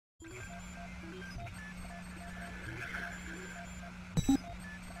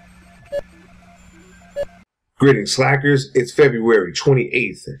Greetings, Slackers. It's February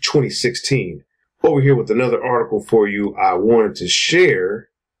 28th, 2016. Over here with another article for you I wanted to share.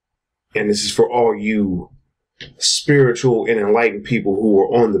 And this is for all you spiritual and enlightened people who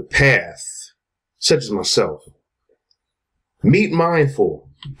are on the path, such as myself. Meet Mindful,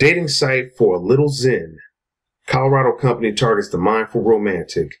 dating site for a little zen. Colorado company targets the mindful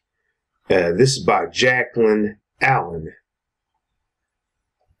romantic. This is by Jacqueline Allen.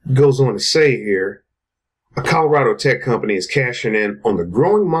 Goes on to say here, a Colorado tech company is cashing in on the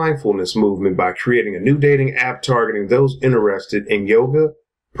growing mindfulness movement by creating a new dating app targeting those interested in yoga,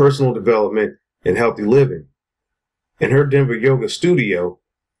 personal development, and healthy living. In her Denver yoga studio,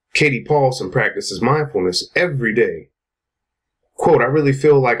 Katie Paulson practices mindfulness every day. Quote, I really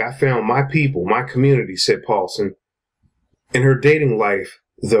feel like I found my people, my community, said Paulson. In her dating life,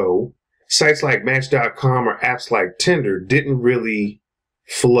 though, sites like Match.com or apps like Tinder didn't really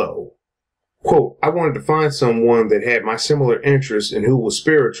flow. Quote, I wanted to find someone that had my similar interests and who was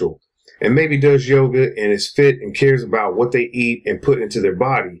spiritual and maybe does yoga and is fit and cares about what they eat and put into their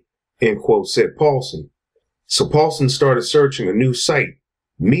body, end quote, said Paulson. So Paulson started searching a new site,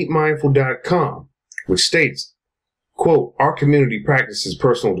 meetmindful.com, which states, quote, our community practices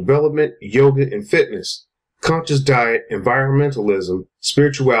personal development, yoga, and fitness, conscious diet, environmentalism,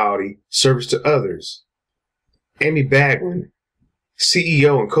 spirituality, service to others. Amy Baglin,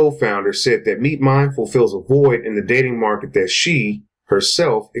 CEO and co-founder, said that Meet Mindful fills a void in the dating market that she,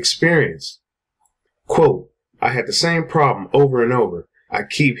 herself, experienced. Quote, I had the same problem over and over. I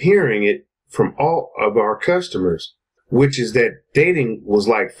keep hearing it from all of our customers, which is that dating was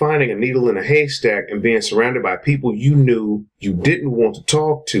like finding a needle in a haystack and being surrounded by people you knew you didn't want to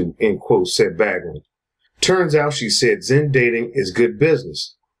talk to, end quote, said Baglin. Turns out, she said, Zen dating is good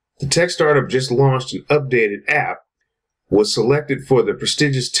business. The tech startup just launched an updated app, was selected for the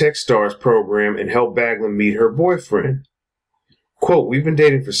prestigious Techstars program, and helped Baglin meet her boyfriend. Quote, we've been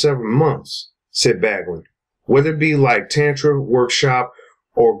dating for several months, said Baglin. Whether it be like Tantra, workshop,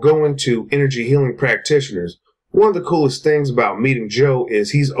 or going to energy healing practitioners, one of the coolest things about meeting Joe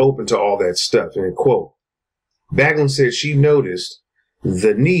is he's open to all that stuff, end quote. Baglin said she noticed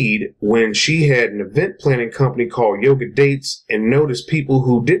the need when she had an event planning company called Yoga Dates and noticed people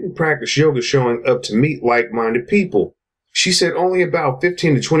who didn't practice yoga showing up to meet like-minded people. She said only about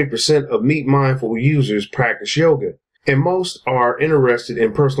 15 to 20% of Meet Mindful users practice yoga, and most are interested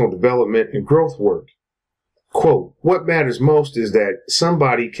in personal development and growth work. Quote, what matters most is that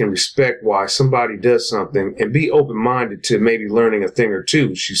somebody can respect why somebody does something and be open-minded to maybe learning a thing or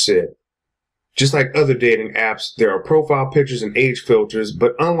two, she said. Just like other dating apps, there are profile pictures and age filters,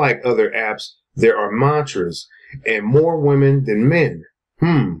 but unlike other apps, there are mantras and more women than men.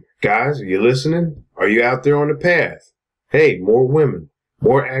 Guys, are you listening? Are you out there on the path? Hey, more women,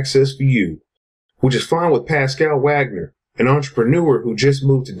 more access for you, which is fine with Pascal Wagner, an entrepreneur who just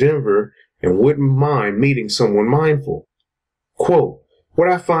moved to Denver and wouldn't mind meeting someone mindful. Quote, what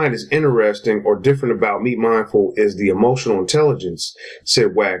I find is interesting or different about Meet Mindful is the emotional intelligence,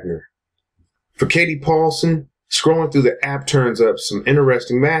 said Wagner. For Katie Paulson, scrolling through the app turns up some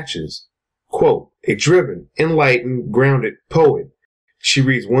interesting matches. Quote, a driven, enlightened, grounded poet. She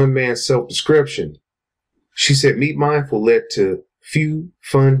reads one man's self-description. She said Meet Mindful led to few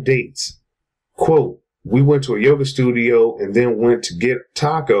fun dates. Quote, we went to a yoga studio and then went to get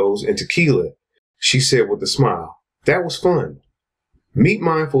tacos and tequila, she said with a smile. That was fun. Meet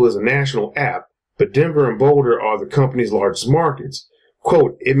Mindful is a national app, but Denver and Boulder are the company's largest markets.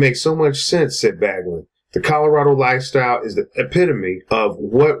 Quote, it makes so much sense, said Baglin. The Colorado lifestyle is the epitome of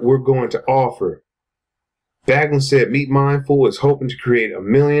what we're going to offer. Baglin said Meet Mindful is hoping to create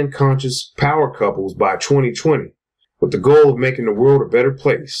 1 million conscious power couples by 2020, with the goal of making the world a better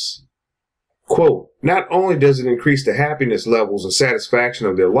place. Quote, not only does it increase the happiness levels and satisfaction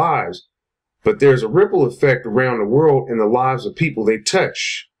of their lives, but there's a ripple effect around the world in the lives of people they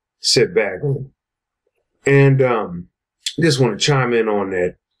touch, said Baglin. And just want to chime in on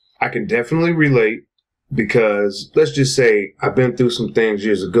that. I can definitely relate because let's just say I've been through some things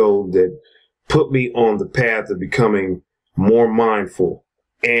years ago that put me on the path of becoming more mindful.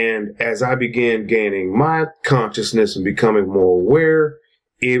 And as I began gaining my consciousness and becoming more aware,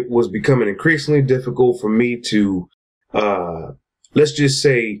 it was becoming increasingly difficult for me to, let's just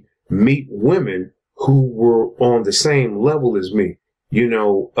say, meet women who were on the same level as me, you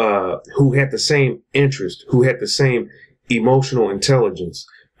know, who had the same interest, who had the same emotional intelligence,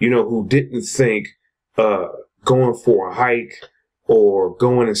 you know, who didn't think going for a hike or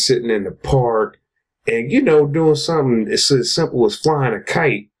going and sitting in the park and, you know, doing something as simple as flying a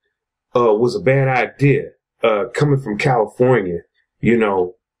kite was a bad idea. Coming from California, you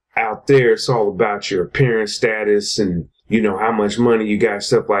know, out there, it's all about your appearance status and, you know, how much money you got,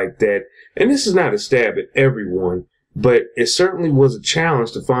 stuff like that. And this is not a stab at everyone, but it certainly was a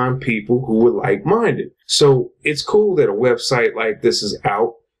challenge to find people who were like-minded. So it's cool that a website like this is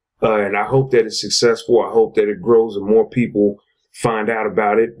out, and I hope that it's successful. I hope that it grows and more people find out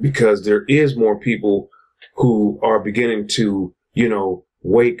about it, because there is more people who are beginning to, you know,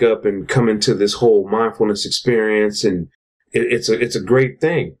 wake up and come into this whole mindfulness experience. And it's a great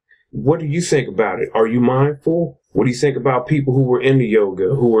thing. What do you think about it? Are you mindful? What do you think about people who were into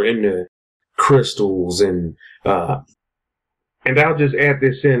yoga, who were into crystals? And I'll just add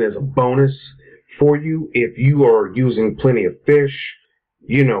this in as a bonus for you. If you are using Plenty of Fish,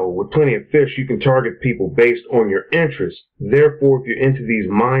 you know, with Plenty of Fish, you can target people based on your interests. Therefore, if you're into these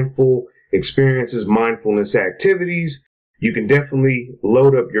mindful experiences, mindfulness activities, you can definitely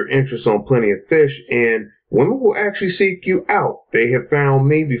load up your interests on Plenty of Fish, and women will actually seek you out. They have found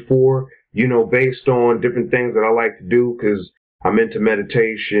me before, you know, based on different things that I like to do, because I'm into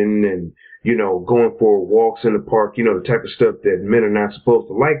meditation and, you know, going for walks in the park, you know, the type of stuff that men are not supposed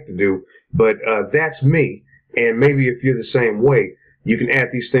to like to do. But that's me. And maybe if you're the same way, you can add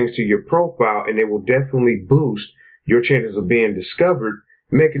these things to your profile, and it will definitely boost your chances of being discovered,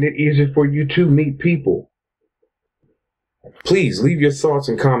 making it easier for you to meet people. Please leave your thoughts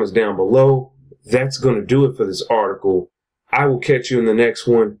and comments down below. That's going to do it for this article. I will catch you in the next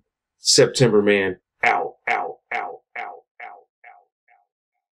one. September Man.